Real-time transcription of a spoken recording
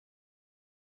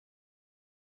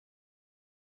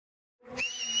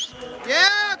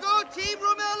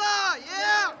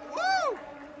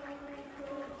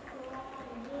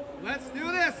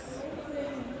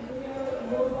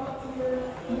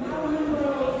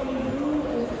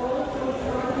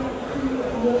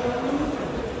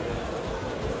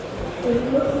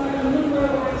It looks like NimbRo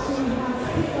actually has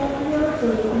picked up here, so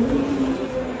it's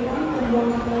one and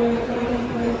one player taking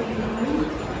place behind.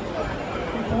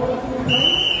 The ball is in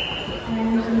place,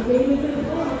 and the game is in the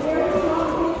ball. Very strong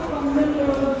hit from NimbRo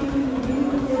to use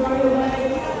it right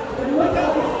away. It looks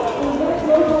like the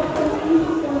RoboCup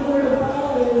confused on where the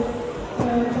ball is,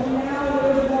 and now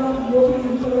there's one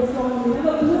looking for a strong. We have a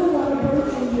blue one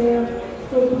approaching there,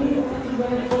 so blue and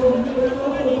red go here,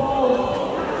 throw the ball.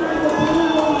 After the blue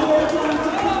one, they're trying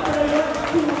to cut their left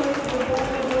teammate, the ball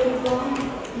is gone,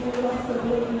 and they lost the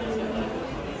blue.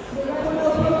 The red one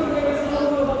approaching there is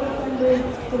RoboCup defender.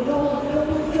 The goal is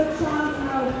a good chance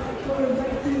now for the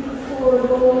red team to score a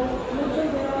goal. Looks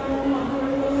like they are not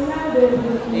very now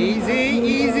there. Easy,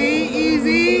 easy,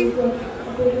 easy.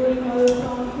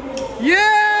 Yeah!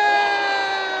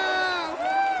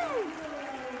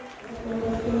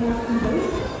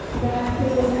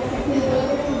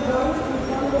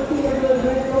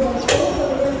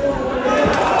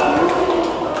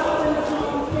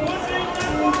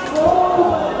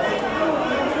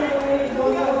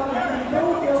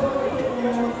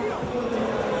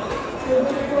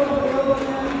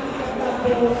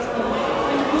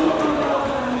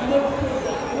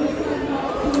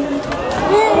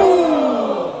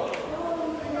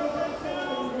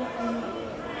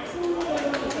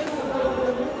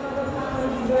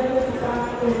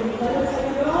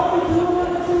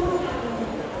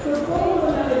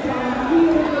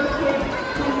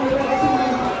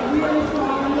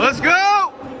 Let's go!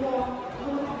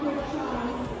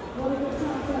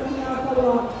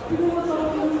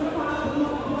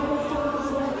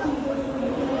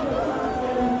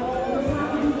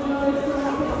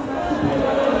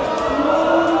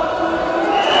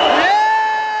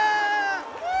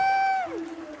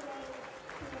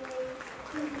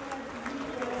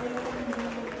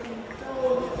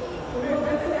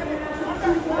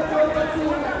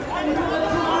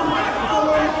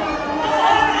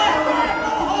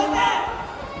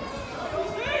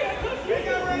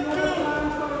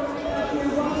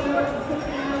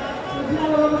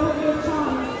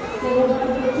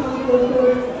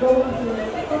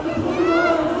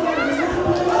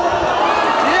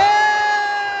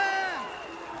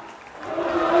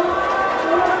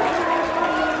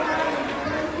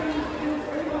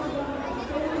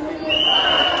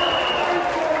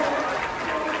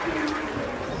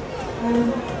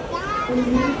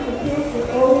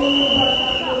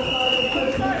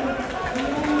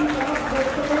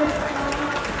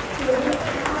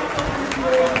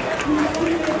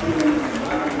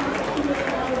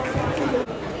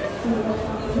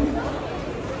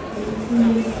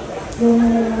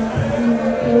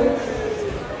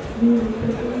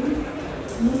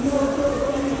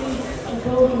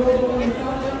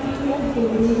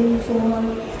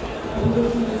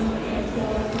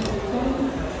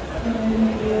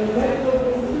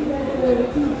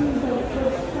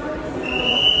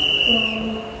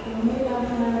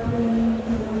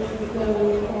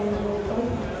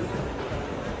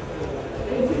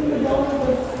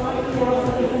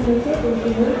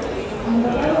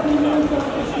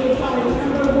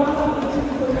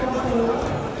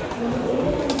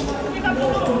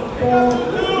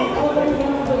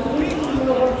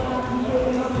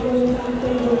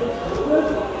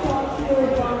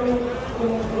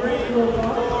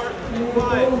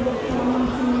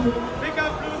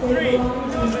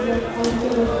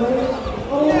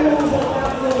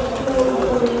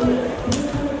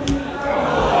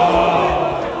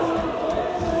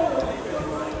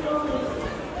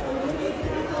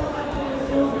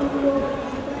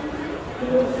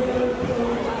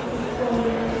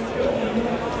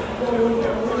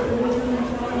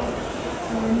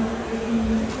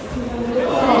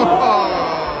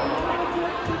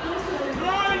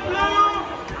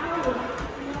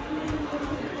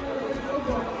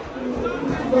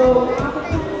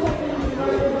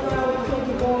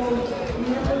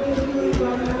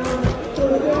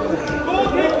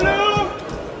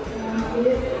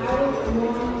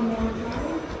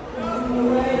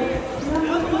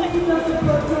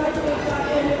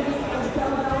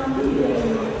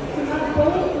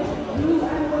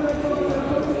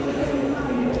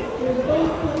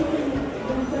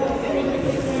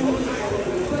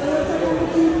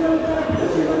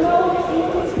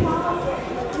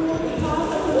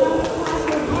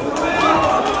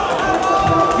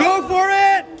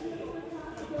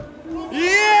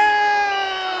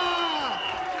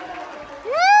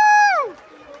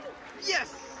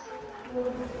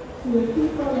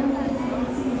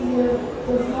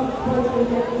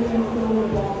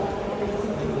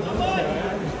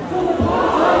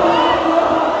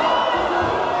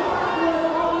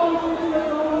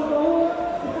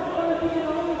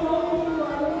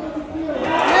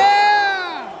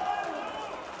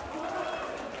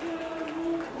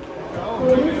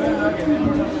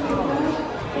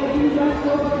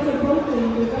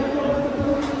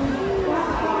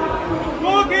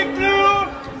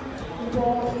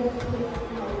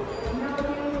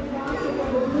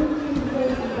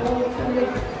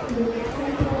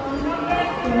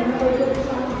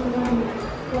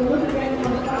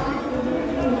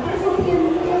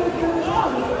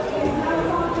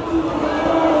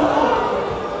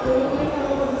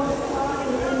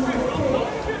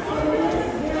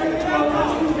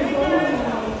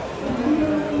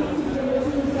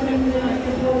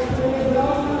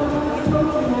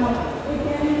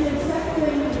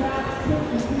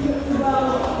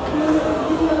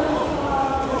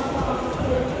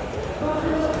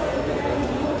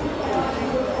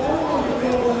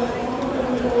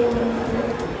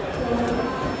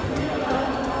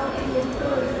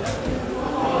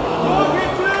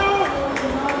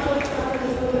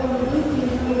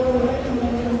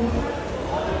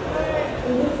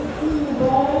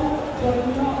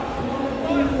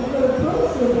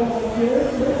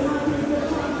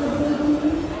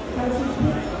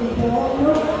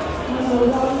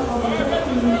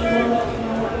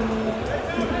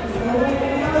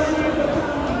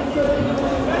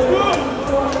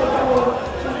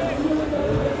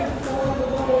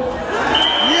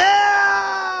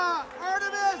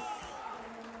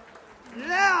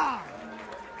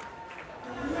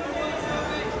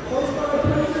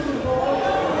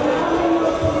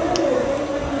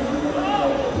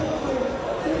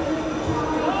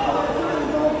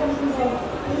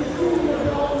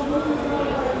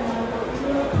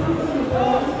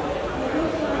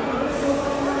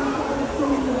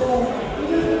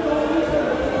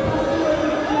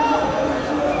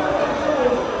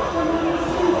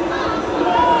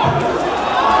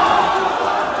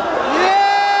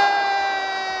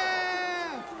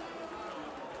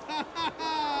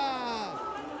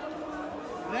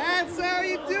 how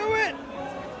you do it.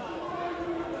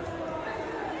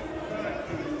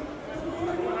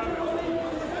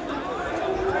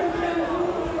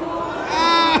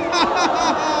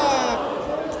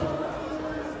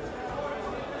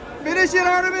 Finish it,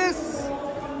 Artemis.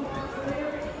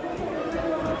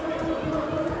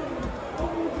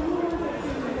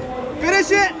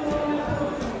 Finish it.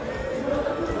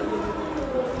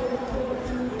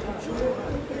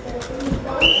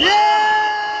 Yes!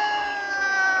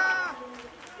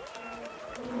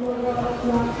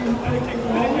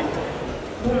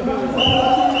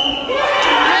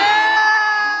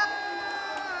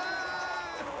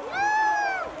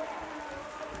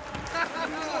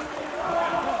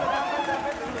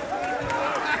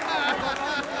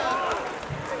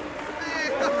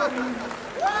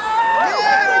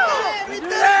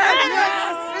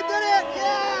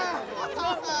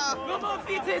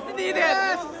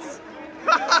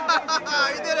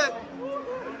 You did it!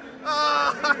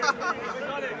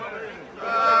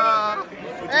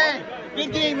 Hey,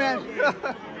 good game, man.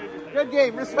 Good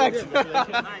game, respect.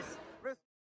 Nice.